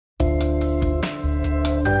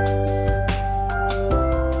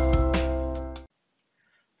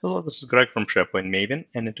Hello, this is Greg from SharePoint Maven,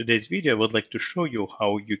 and in today's video, I would like to show you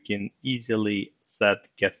how you can easily set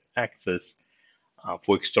guest access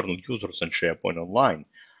for external users in SharePoint Online.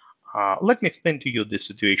 Let me explain to you the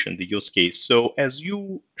situation, the use case. So as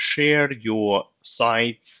you share your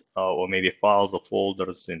sites or maybe files or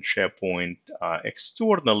folders in SharePoint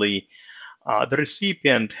externally, the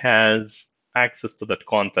recipient has access to that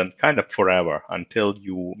content kind of forever until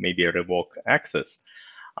you maybe revoke access.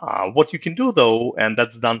 What you can do though, and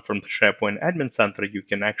that's done from the SharePoint Admin Center, you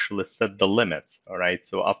can actually set the limits, all right?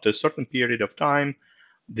 So after a certain period of time,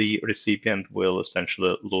 the recipient will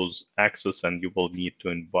essentially lose access and you will need to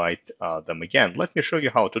invite them again. Let me show you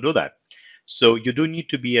how to do that. So you do need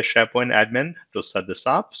to be a SharePoint admin to set this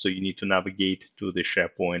up. So you need to navigate to the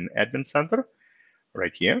SharePoint Admin Center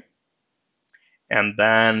right here. And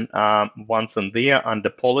then once in there, under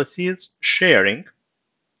Policies, Sharing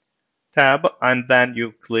tab, and then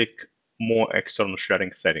you click More External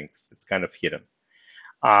Sharing Settings. It's kind of hidden.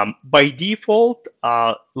 By default,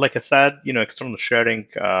 like I said, external sharing,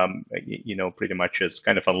 pretty much is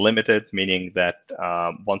kind of unlimited, meaning that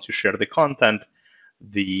once you share the content,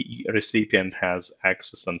 the recipient has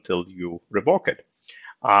access until you revoke it.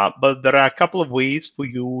 But there are a couple of ways for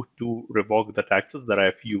you to revoke that access. There are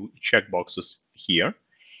a few checkboxes here.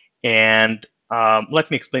 And let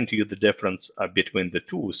me explain to you the difference between the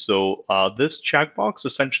two. So this checkbox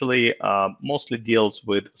essentially mostly deals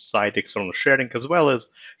with site external sharing as well as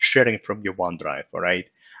sharing from your OneDrive, all right?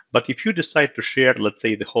 But if you decide to share, let's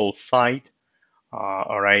say, the whole site,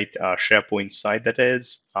 all right, SharePoint site that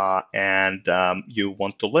is, and you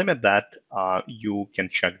want to limit that, you can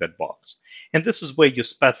check that box. And this is where you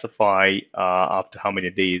specify after how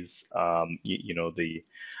many days, the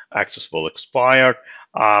access will expire.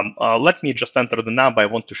 Let me just enter the number. I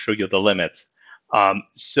want to show you the limits.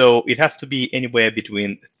 So it has to be anywhere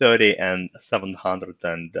between 30 and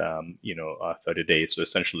 730 days, so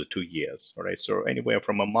essentially 2 years. All right, so anywhere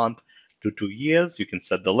from a month to 2 years, you can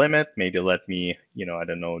set the limit. Maybe let me, I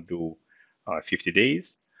don't know, do 50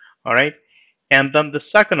 days. All right. And then the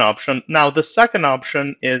second option, now the second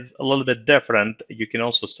option is a little bit different. You can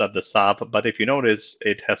also set this up, but if you notice,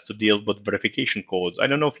 it has to deal with verification codes. I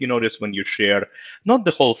don't know if you notice when you share, not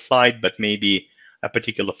the whole site, but maybe a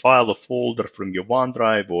particular file or folder from your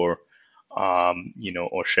OneDrive or,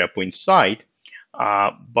 or SharePoint site,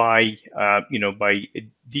 by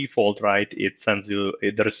default, right, it sends you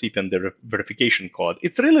the recipient the verification code.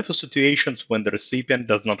 It's really for situations when the recipient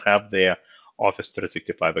does not have their Office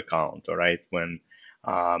 365 account, all right, when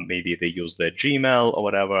maybe they use their Gmail or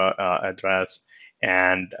whatever address,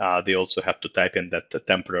 and they also have to type in that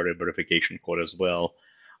temporary verification code as well,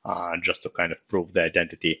 just to kind of prove the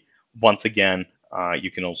identity. Once again,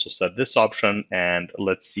 you can also set this option, and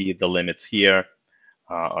let's see the limits here.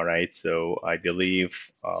 All right, so I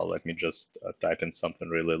believe, let me just type in something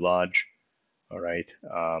really large. All right,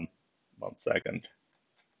 1 second.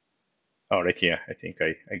 Oh, right here, I think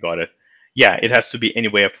I got it. Yeah, it has to be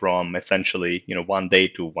anywhere from essentially, 1 day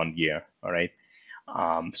to 1 year. All right.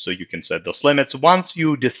 So you can set those limits. Once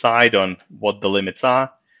you decide on what the limits are,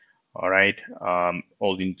 all right,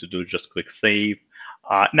 all you need to do is just click Save.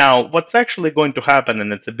 Now, what's actually going to happen,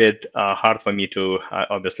 and it's a bit hard for me to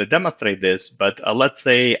obviously demonstrate this, but let's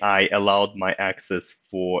say I allowed my access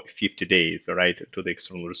for 50 days, all right, to the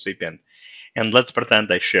external recipient. And let's pretend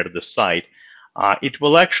I share the site. It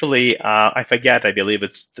will actually, I forget, I believe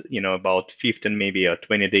it's about 15 maybe or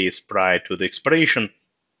 20 days prior to the expiration,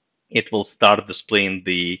 it will start displaying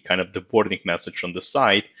the kind of the warning message on the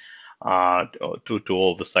site to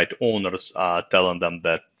all the site owners, telling them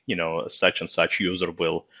that such and such user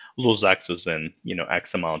will lose access in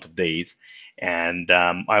X amount of days, and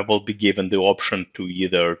I will be given the option to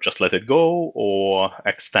either just let it go or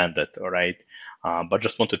extend it. All right, but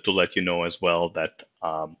just wanted to let you know as well that.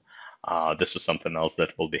 This is something else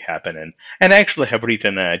that will be happening. And I actually have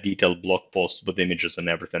written a detailed blog post with images and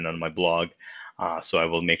everything on my blog. So I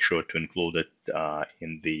will make sure to include it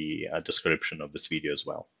in the description of this video as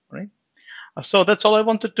well. Right? So that's all I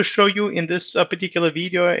wanted to show you in this particular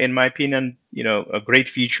video. In my opinion, a great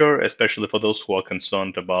feature, especially for those who are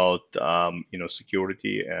concerned about,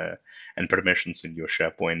 security and permissions in your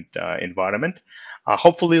SharePoint environment.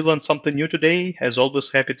 Hopefully you learned something new today. As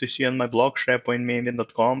always, happy to see you on my blog,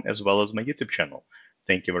 sharepointmaven.com, as well as my YouTube channel.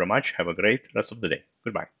 Thank you very much. Have a great rest of the day.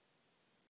 Goodbye.